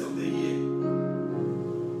the rest of the year.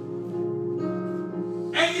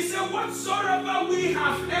 And he said, whatsoever we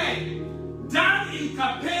have heard done in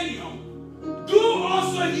Capernaum, do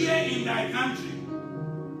also here in thy country.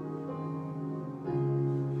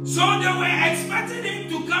 So they were expecting him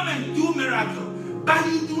to come and do miracle. But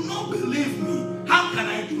you do not believe me. How can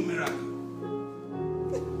I do miracle?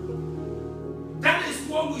 That is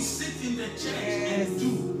what we sit in the church and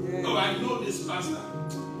do. Yes. Oh, I know this pastor.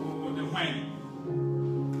 Oh, the wine.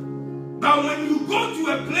 But when you go to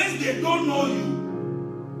a place they don't know you,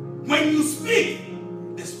 when you speak,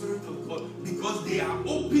 the Spirit of God, because they are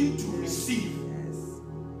open to receive.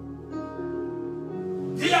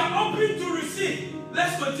 They are open to receive.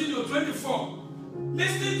 Let's continue, 24.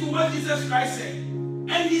 Listen to what Jesus Christ said.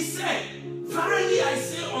 And he said, verily I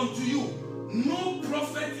say unto you, no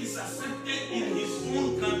prophet is accepted in his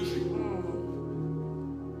own country.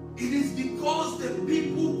 It is because the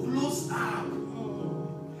people close up.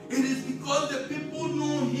 It is because the people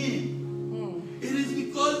know him. It is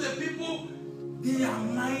because the people, their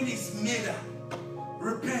mind is made up.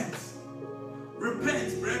 Repent.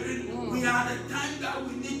 Repent, brethren. We are at a time that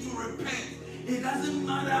we need to repent. It doesn't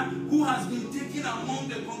matter who has been taken among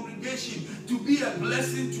the congregation to be a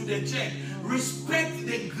blessing to the church. Respect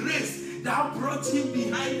the grace that brought him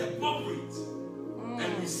behind the pulpit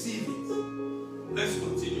and receive it. Let's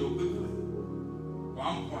continue quickly.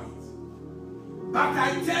 1 point. But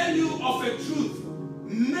I tell you of a truth,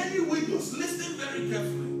 many widows, listen very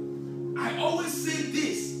carefully. I always say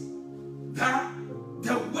this, that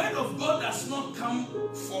the word of God does not come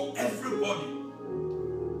for everybody.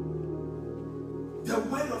 The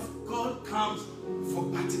word of God comes for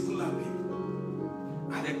particular people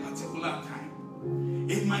at a particular time.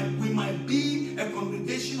 We might be a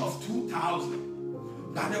congregation of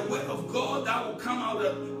 2,000, but the word of God that will come out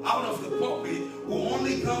of the pulpit will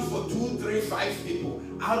only come for 2, 3, 5 people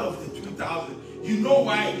out of the 2,000. You know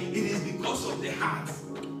why? It is because of the heart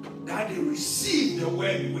that they receive the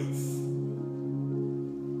word with.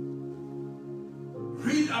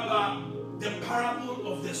 Read about the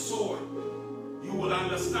parable of the sower. You will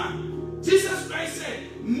understand. Jesus Christ said,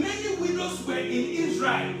 many widows were in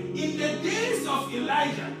Israel in the days of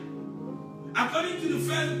Elijah. According to the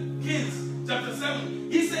 1 Kings chapter 7,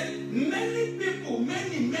 he said, many people,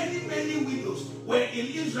 many widows were in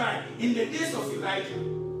Israel in the days of Elijah.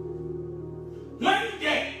 When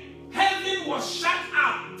the heaven was shut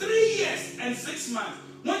up 3 years and 6 months,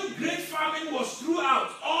 when great famine was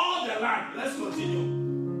throughout all the land. Let's continue.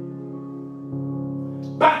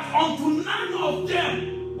 But unto none of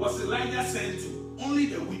them was Elijah sent to, only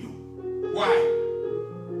the widow. Why?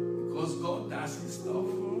 Because God does his stuff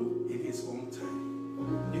in his own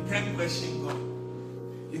time. You can't question God.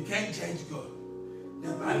 You can't judge God.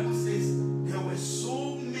 The Bible says there were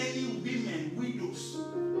so many women, widows,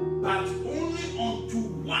 but only unto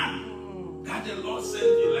one that the Lord sent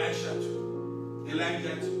Elijah to.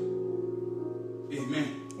 Amen.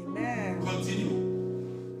 Amen. Continue.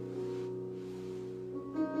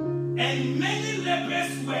 And many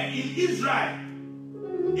lepers were in Israel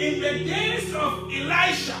in the days of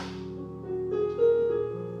Elisha,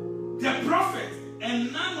 the prophet,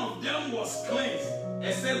 and none of them was cleansed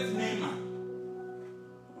except Naaman,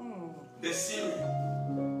 the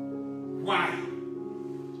Syrian. Why?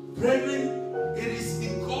 Brethren, it is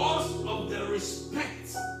because of the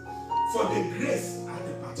respect for the grace at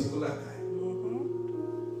a particular time.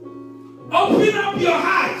 Open up your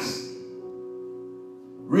hearts.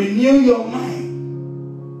 Renew your mind.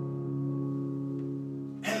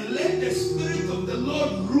 And let the Spirit of the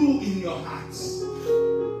Lord rule in your hearts.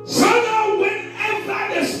 So that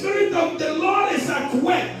whenever the Spirit of the Lord is at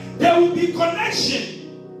work, there will be connection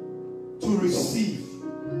to receive.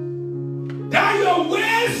 That your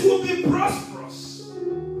ways will be prosperous.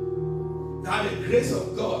 That the grace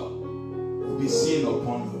of God will be seen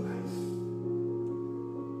upon your life.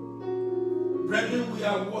 Brethren, we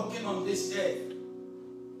are walking on this earth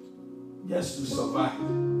just to survive.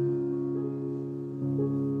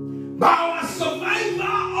 But our survival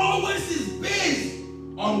always is based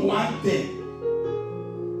on one thing: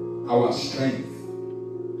 our strength.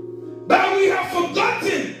 But we have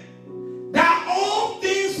forgotten that all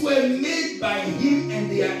things were made by him and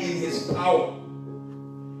they are in his power.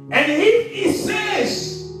 And if he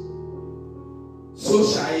says, so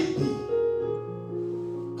shall it be.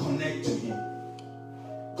 Connect to him.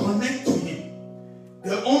 Connect to him.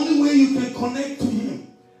 The only way you can connect to him,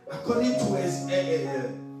 according to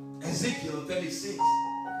Ezekiel 36,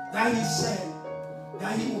 that he said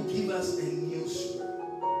that he will give us a new spirit.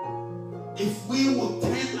 If we will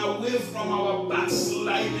turn away from our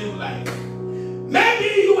backsliding life.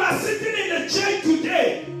 Maybe you are sitting in the church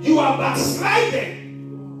today, you are backsliding.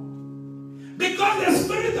 Because the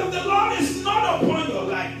Spirit of the Lord is not upon your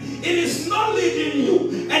life. It is not leading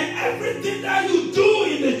you. And everything that you do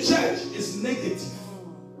in the church is negative.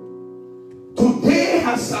 Today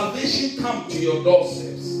has salvation come to your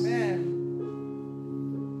doorsteps.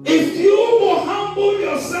 Amen. If you will humble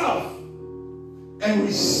yourself and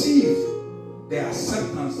receive the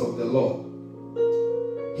acceptance of the Lord,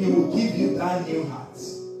 He will give you that new heart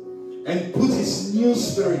and put His new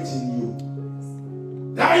spirit in you.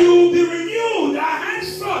 That you will be renewed, that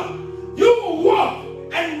henceforth you will walk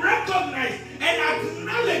and recognize and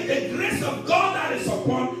acknowledge the grace of God that is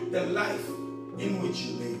upon the life in which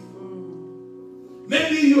you live.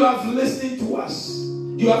 Maybe you have listened to us.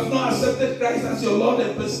 You have not accepted Christ as your Lord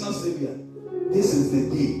and personal Savior. This is the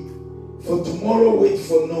day. For tomorrow, wait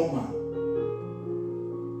for no man.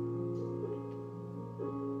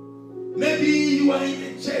 Maybe you are in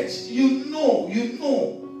the church. You know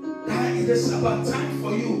that it is about time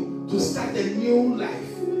for you to start a new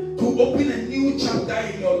life, to open a new chapter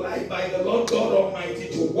in your life by the Lord God Almighty,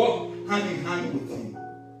 to walk hand in hand with Him.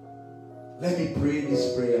 Let me pray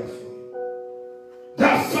this prayer for you.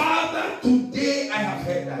 That Father, today I have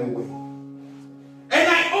heard thy way. And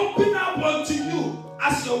I open up unto you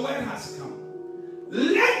as your word has come.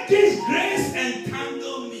 Let this grace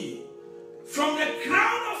entangle me from the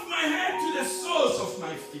crown of my head to the soles of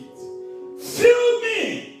my feet. Fill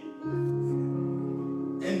me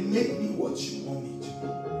and make me what you want me to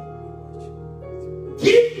be.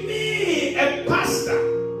 Give me a pastor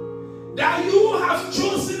that you have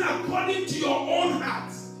chosen according to your own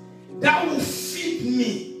heart, that will feed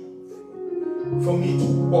me for me to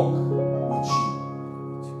walk with you.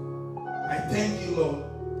 I thank you, Lord,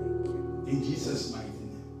 in Jesus' mighty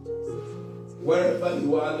name. Wherever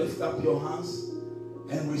you are, lift up your hands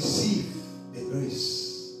and receive the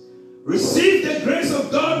grace. Receive the grace of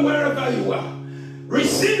God wherever you are.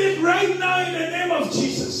 Receive it right now in the name of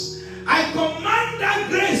Jesus. I command that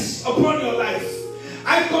grace upon your life.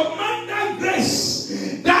 I command that grace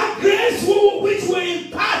which will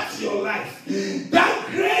impact your life. That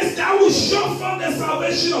grace that will show from the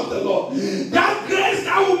salvation of the Lord. That grace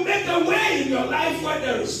that will make a way in your life where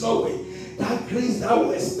there is no way. That grace that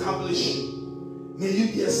will establish you. May you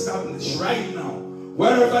be established right now,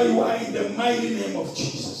 wherever you are, in the mighty name of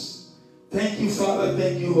Jesus. Thank you, Father.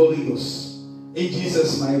 Thank you, Holy Ghost. In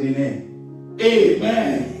Jesus' mighty name.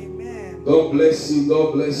 Amen. Amen. God bless you.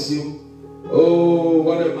 God bless you. Oh,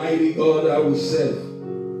 what a mighty God I will serve.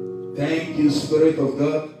 Thank you, Spirit of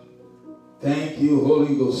God. Thank you,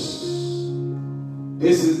 Holy Ghost.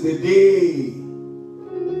 This is the day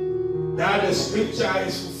that the scripture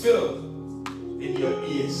is fulfilled in your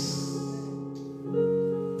ears.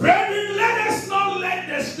 Brethren, let us not let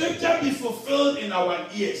the scripture be fulfilled in our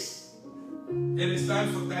ears. It is time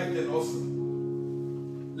for tithe and offering.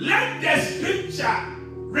 Let the scripture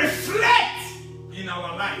reflect in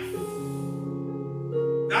our life.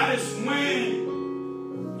 That is when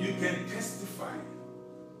you can testify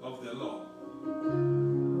of the Lord.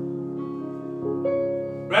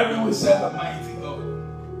 Brethren, we serve a mighty God.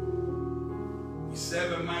 We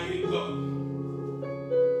serve a mighty God.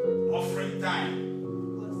 Offering time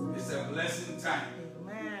is a blessing time.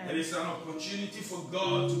 Amen. It is an opportunity for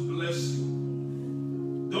God to bless you.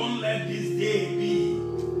 Don't let this day be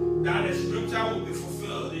that the scripture will be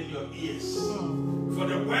fulfilled in your ears. For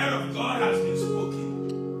the word of God has been spoken.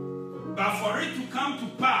 But for it to come to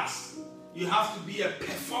pass, you have to be a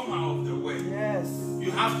performer of the word. Yes.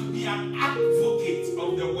 You have to be an advocate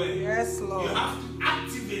of the word. Yes, Lord. You have to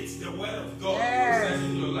activate the word of God Yes.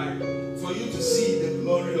 in your life for you to see the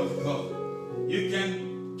glory of God. You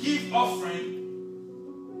can give offering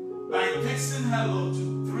by texting hello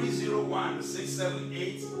to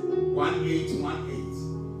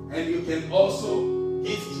 301-678-1818. And you can also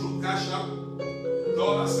give through Cash App,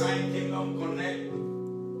 $ Kingdom Connect.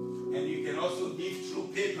 And you can also give through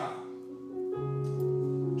PayPal.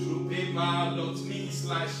 Through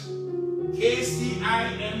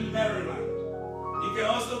paypal.me/KCIM Maryland. You can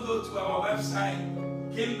also go to our website,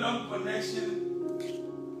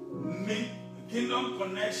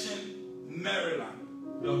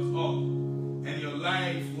 KingdomConnectionMaryland.org. And your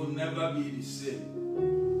life will never be the same.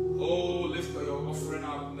 Oh, lift your offering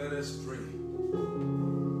up. Let us pray.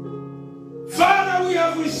 Father, we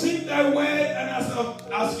have received thy word, and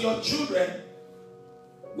as your children,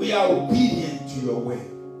 we are obedient to your word.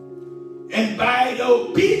 And by the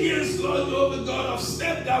obedience, Lord Jehovah God, of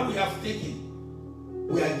step that we have taken,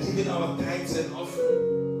 we are giving our tithes and offering.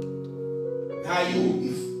 That you will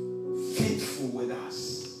be faithful with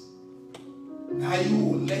us. That you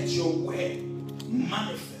will let your word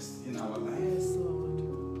manifest in our lives.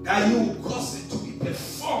 That you will cause it to be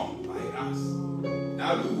performed by us.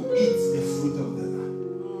 That we will eat the fruit of the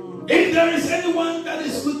land. If there is anyone that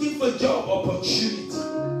is looking for job opportunity,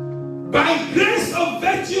 by grace of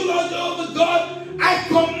virtue, Lord Jehovah God, I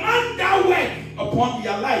command that work upon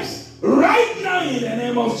their lives right now in the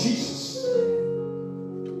name of Jesus.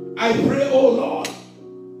 I pray, oh Lord,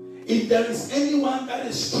 if there is anyone that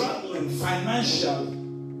is struggling financially,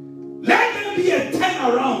 let there be a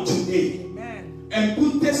turnaround today. Amen. And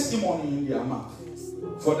put testimony in their mouth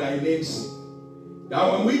for thy name's sake.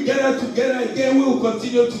 Now when we gather together again, we will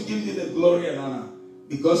continue to give you the glory and honor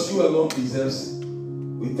because you alone deserve it.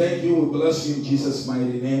 We thank you, we bless you in Jesus'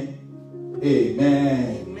 mighty name.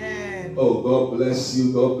 Amen. Amen. Oh, God bless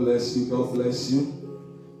you, God bless you, God bless you.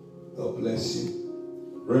 God bless you.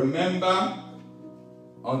 Remember,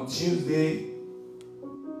 on Tuesday,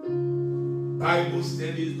 Bible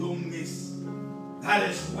studies, don't miss. That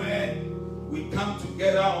is where we come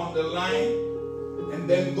together on the line and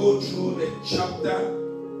then go through the chapter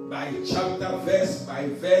by chapter, verse by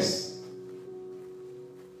verse,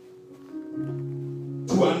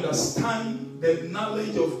 to understand the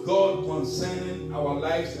knowledge of God concerning our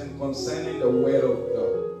lives and concerning the Word of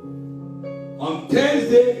God. On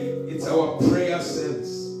Thursday, it's our prayer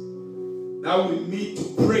service. Now we meet to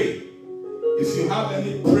pray. If you have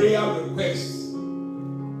any prayer requests,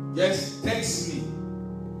 just text me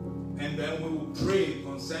and then we will pray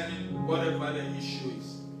concerning whatever the issue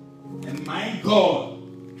is. And my God,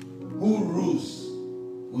 who rules,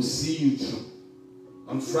 will see you through.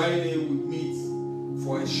 On Friday, we meet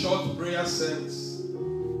for a short prayer service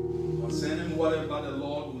concerning whatever the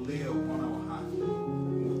Lord will lay upon our heart.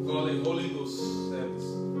 We call it Holy Ghost service.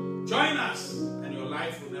 Join us and your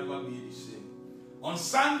life will never be the same. On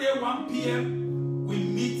Sunday, 1 p.m., we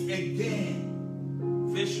meet again,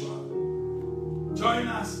 visual. Join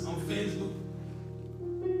us on Facebook.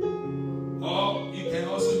 Or you can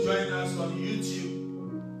also join us on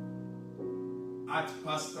YouTube at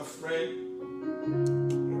Pastor Fred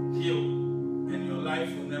Hill. And your life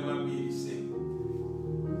will never be the same.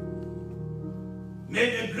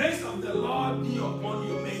 May the grace of the Lord be upon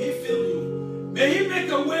you. May He fill you. May He make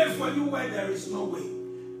a way for you where there is no way.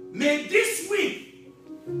 May this week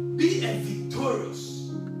be a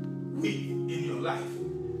victorious week in your life.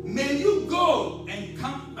 May you go and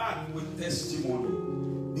come back with testimony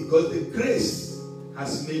because the grace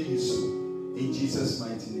has made you so. In Jesus'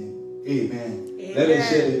 mighty name. Amen. Let us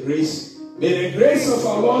share the grace. May the grace of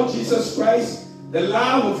our Lord Jesus Christ, the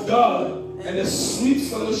love of God, and the sweet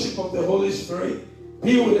fellowship of the Holy Spirit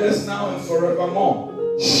be with us now and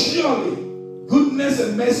forevermore. Surely, goodness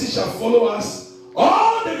and mercy shall follow us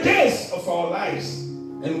all the days of our lives,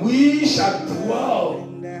 and we shall dwell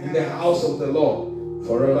in the house of the Lord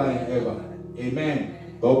forever and ever.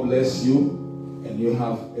 Amen. God bless you, and you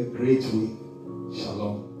have a great week.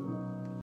 Shalom.